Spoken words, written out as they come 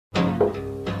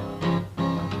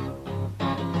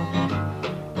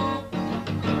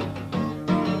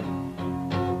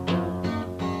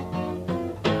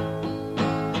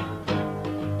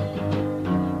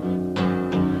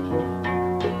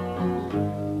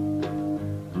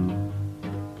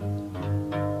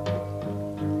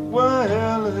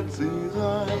Well, it seems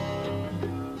like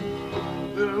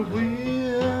the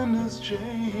wind has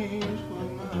changed for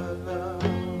my love.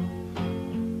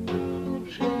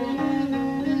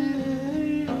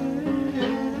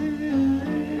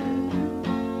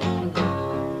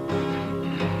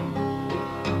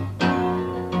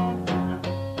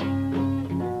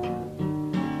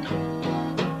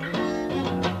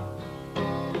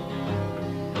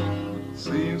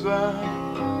 Seems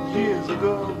like years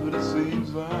ago, but it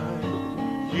seems like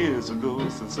years ago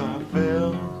since I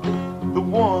felt the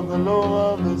warm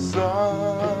glow of the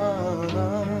sun.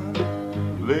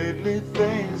 Lately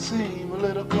things seem a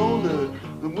little colder,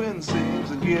 the wind seems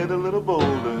to get a little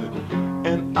bolder,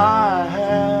 and I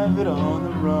have it on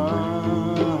the run.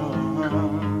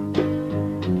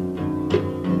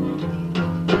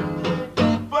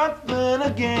 But then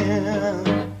again,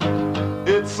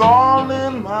 it's all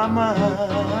in my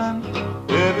mind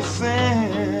ever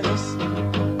since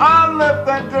I left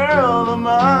that girl of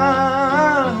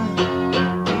mine.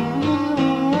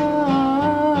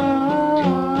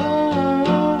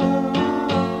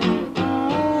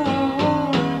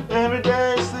 Every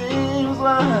day seems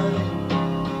like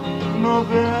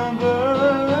November.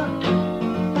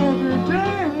 Every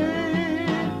day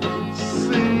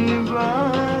seems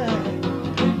like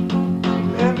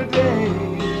every day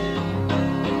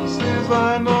seems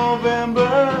like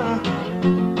November.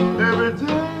 Every day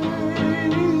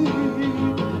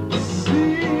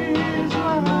seems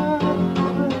like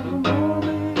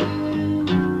morning.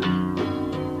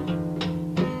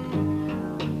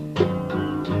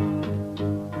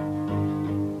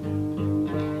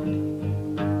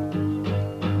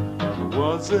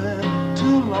 Wasn't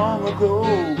too long ago,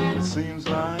 it seems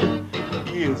like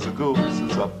years ago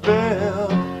since I felt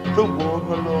the warm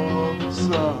glow of the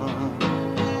sun.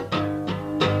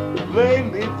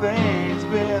 Lately things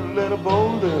been a little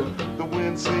bolder, the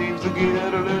wind seems to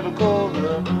get a little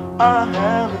colder. I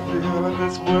have a feeling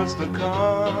it's worse to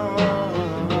come.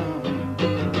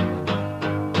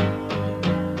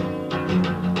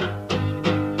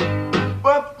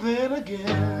 But then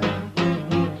again,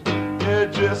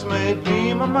 it just may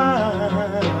be my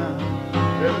mind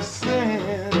ever since